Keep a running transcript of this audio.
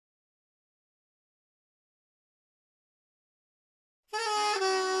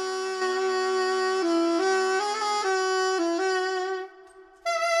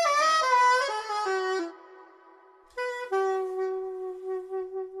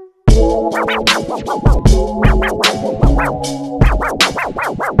I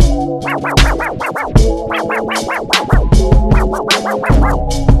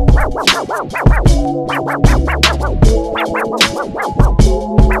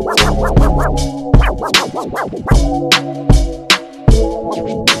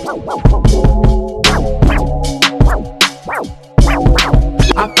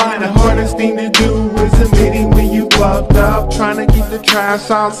find the hardest thing to do is admitting when you fucked up. Trying to keep the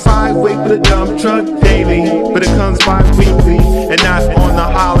trash outside, wait for the dump truck daily, but it comes by weekly and not on the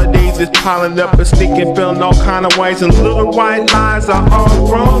holidays. It's piling up and sneaking, feeling all kind of ways, and little white lies are all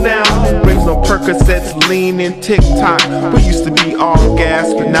grown now. Rings on Percocets, lean and TikTok. We used to be all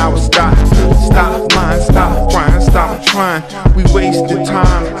gas, but now it's stop. Stop lying, stop crying, stop trying. We wasted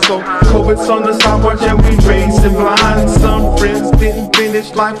time, so COVID's on the sidewalk and we racing blind. Some friends didn't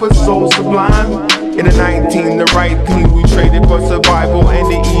finish, life was so sublime. In the 19, the right thing we traded for survival,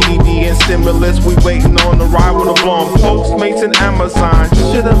 and the EDD and stimulus. We waiting on the arrival of bomb Postmates and Amazon.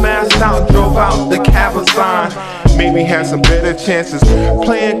 Should've masked out, drove out the Cabazon. Maybe had some better chances.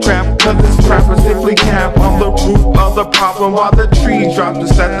 Playing crap, cause this crap is simply cap on the root of the problem while the tree dropped.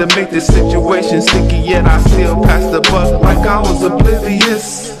 Decided to make the situation sticky, yet I still pass the buck like I was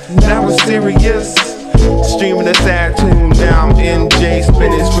oblivious. Now it's serious. Streaming a sad tune, now I'm in J,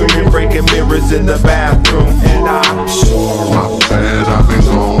 spinning, screaming, breaking mirrors in the bathroom. And I'm sorry, my bad, I've been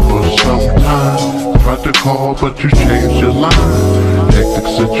gone for some time. Tried to call, but you changed your line. Hectic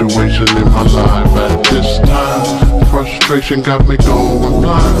situation in my life at this time. Frustration got me going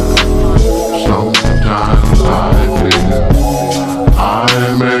blind. Sometimes I feel I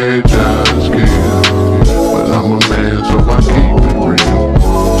may just give, but I'm a man, so I keep it real.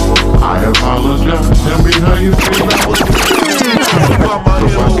 I apologize, tell me how you feel.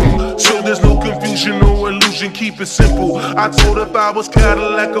 So there's no confusion, no illusion, keep it simple. I told her I was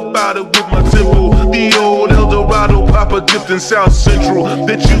Cadillac about it with my temple. The old Eldorado, Papa dipped in South Central.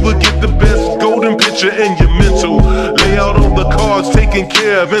 That you would get the best golden picture in your mental. Lay out on the cards, taking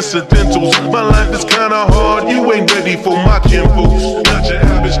care of incidentals. My life is kinda hard, you ain't ready for my kinfolks. Not your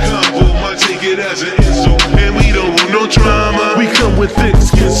average combo, might take it as an insult. And we don't want no drama, we come with thick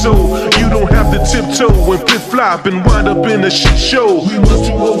skin, so you don't have to tiptoe and flip-flop and wind up in a shit show. We was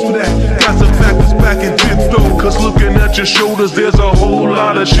too old for that, got some factors back in fifth though. Cause looking at your shoulders, there's a whole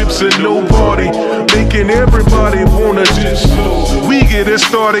lot of ships and nobody, making everybody wanna just slow. We get it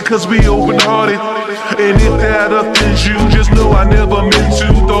started cause we open-hearted, and if that offends you, just know I never meant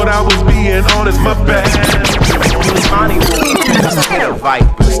to. Thought I was being honest, my bad.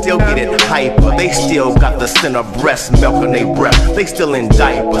 Vipers still getting hyper. They still got the center breast milk on their breath. They still in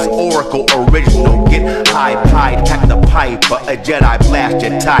diapers. Oracle original, get high pied, pack the piper. A Jedi blast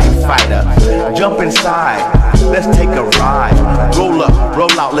your TIE fighter. Jump inside, let's take a ride. Roll up,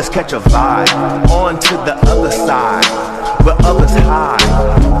 roll out, let's catch a vibe. On to the other side, where others hide.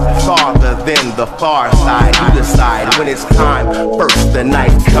 Farther than the far side, you decide when it's time. First the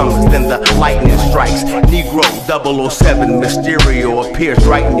night comes, then the lightning strikes. Negro 007 Mysterio appears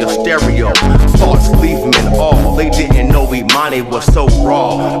right in your stereo. Thoughts leave them in awe. They didn't know Imani was so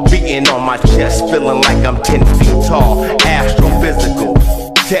raw. Beating on my chest, feeling like I'm 10 feet tall. Astrophysical,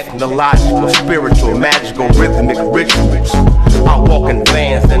 technological, spiritual, magical, rhythmic rituals. I walk in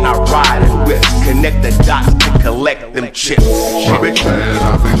vans, then I ride in whips. Connect the dots to collect them chips. Rituals. I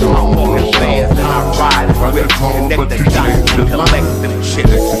walk in vans, then I ride in whips. Connect the dots to collect them chips.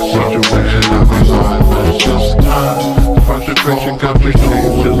 Situation of my life, that's just time. Frustration got me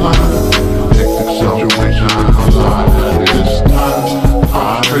changed your life. Hectic situation of my life at this time.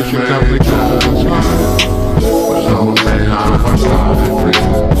 Frustration got me going blind. But I'm a man, I got it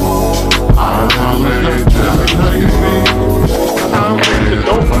real. I apologize, tell me how you feel. I'm a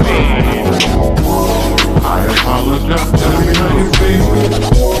dope man. I apologize, tell me how you feel.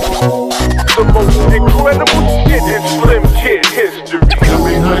 The most incredible shit in Slim Kid history. Tell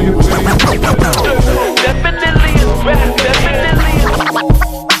me how you feel. Definitely is bad, definitely is.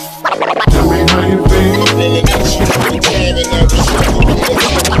 Tell me how you feel.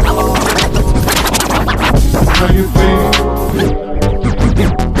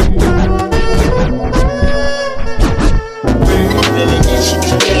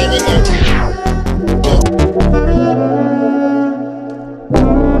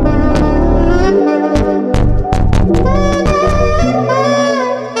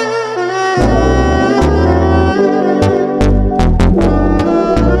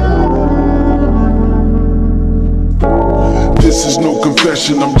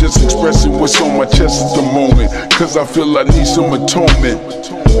 confession, I'm just expressing what's on my chest at the moment. Cause I feel I need some atonement.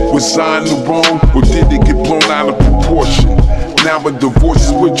 Was I in the wrong, or did it get blown out of proportion? Now a divorce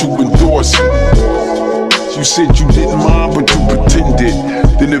is what you endorsing. You said you didn't mind, but you pretended.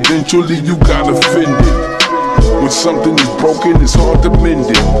 Then eventually you got offended. When something is broken, it's hard to mend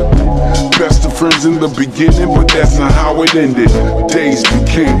it. Best of friends in the beginning, but that's not how it ended. Days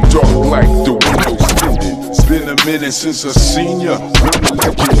became dark like the windows tinted. It's been a minute since I seen ya. Wanna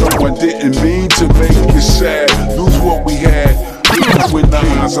let you know I didn't mean to make you sad. Lose what we had. When the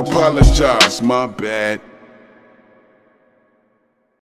eyes apologize, my bad.